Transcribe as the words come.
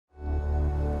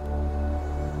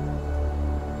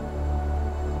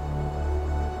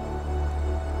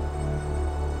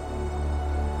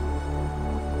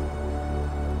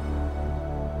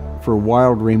for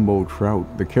wild rainbow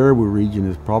trout. The Cariboo region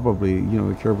is probably,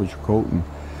 the Cariboo-Chilcotin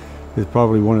is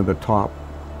probably one of the top,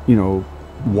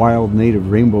 wild native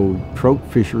rainbow trout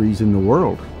fisheries in the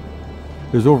world.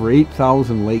 There's over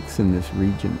 8,000 lakes in this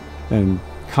region and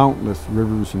countless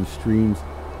rivers and streams.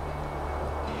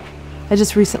 I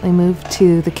just recently moved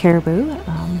to the Cariboo.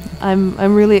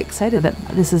 I'm really excited that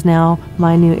this is now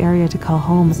my new area to call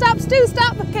home. Stop, Stu,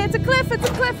 stop! Okay, it's a cliff, it's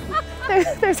a cliff!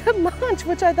 There's a launch,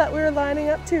 which I thought we were lining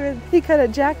up to, and he kind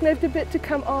of jackknifed a bit to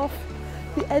come off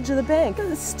the edge of the bank.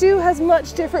 Stu has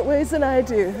much different ways than I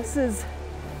do. This is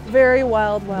very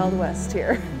wild, wild west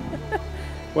here.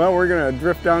 Well, we're gonna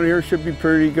drift down here. Should be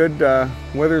pretty good.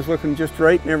 Weather's looking just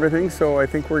right and everything, so I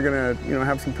think we're gonna,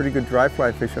 have some pretty good dry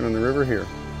fly fishing on the river here.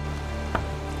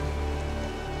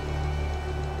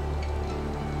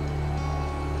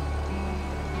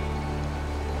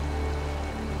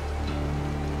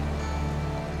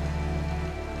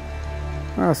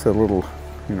 That's a little,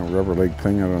 rubber leg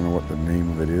thing. I don't know what the name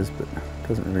of it is, but it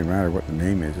doesn't really matter what the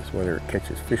name is. It's whether it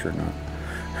catches fish or not.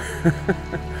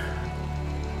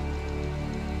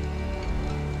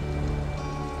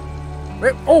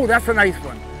 Oh, that's a nice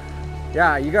one.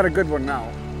 Yeah, you got a good one now.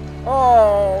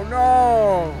 Oh,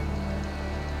 no.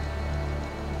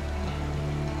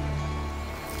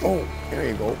 Oh, there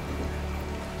you go.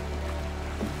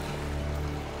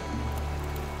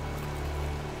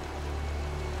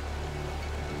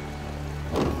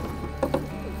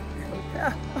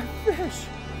 Yeah, a fish.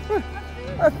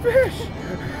 A fish.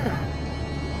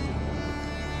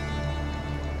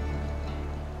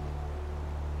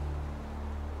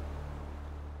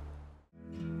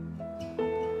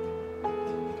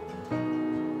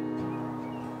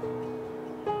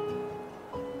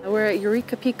 We're at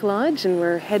Eureka Peak Lodge and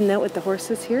we're heading out with the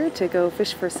horses here to go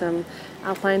fish for some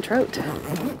alpine trout.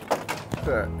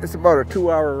 It's about a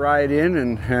 2-hour ride in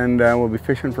and we'll be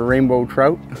fishing for rainbow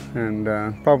trout and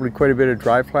probably quite a bit of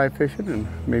dry fly fishing and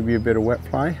maybe a bit of wet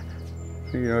fly.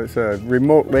 It's a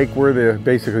remote lake. We're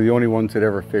basically the only ones that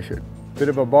ever fish it. Bit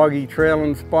of a boggy trail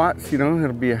in spots,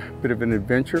 it'll be a bit of an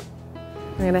adventure.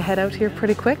 We're gonna head out here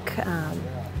pretty quick.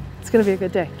 It's gonna be a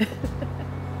good day.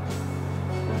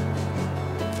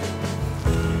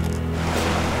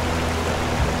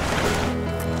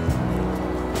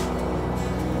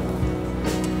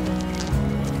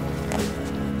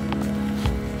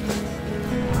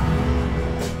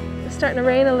 Starting to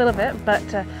rain a little bit, but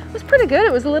it was pretty good.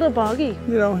 It was a little boggy.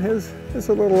 It's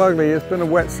a little ugly. It's been a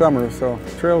wet summer, so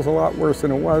the trail's a lot worse than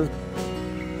it was.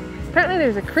 Apparently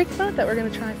there's a creek spot that we're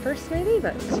going to try first maybe,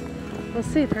 but we'll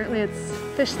see. Apparently it's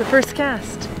fish the first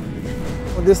cast.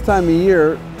 Well, this time of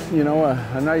year,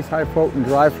 a nice high floating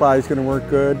dry fly is going to work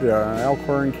good.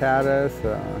 Elkhorn, Caddis,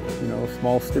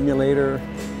 small stimulator.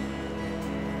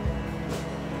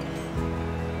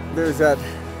 There's that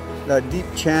deep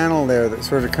channel there that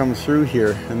sort of comes through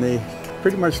here, and they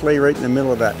pretty much lay right in the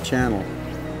middle of that channel.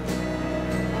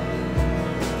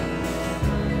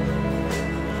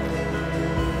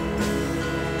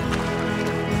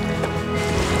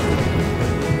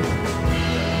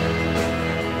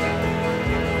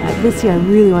 This year I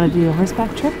really wanted to do a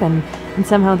horseback trip, and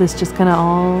somehow this just kind of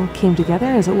all came together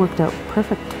as it worked out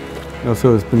perfect.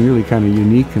 So it's been really kind of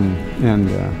unique and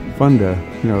fun to,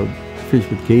 fish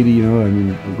with Katie,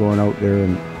 we're going out there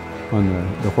and on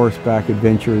the horseback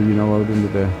adventure, out into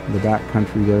the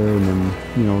backcountry there and then,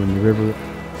 in the river.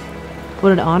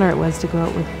 What an honor it was to go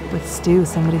out with Stu,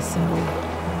 somebody so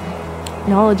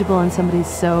knowledgeable and somebody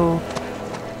so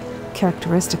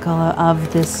characteristical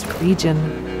of this region.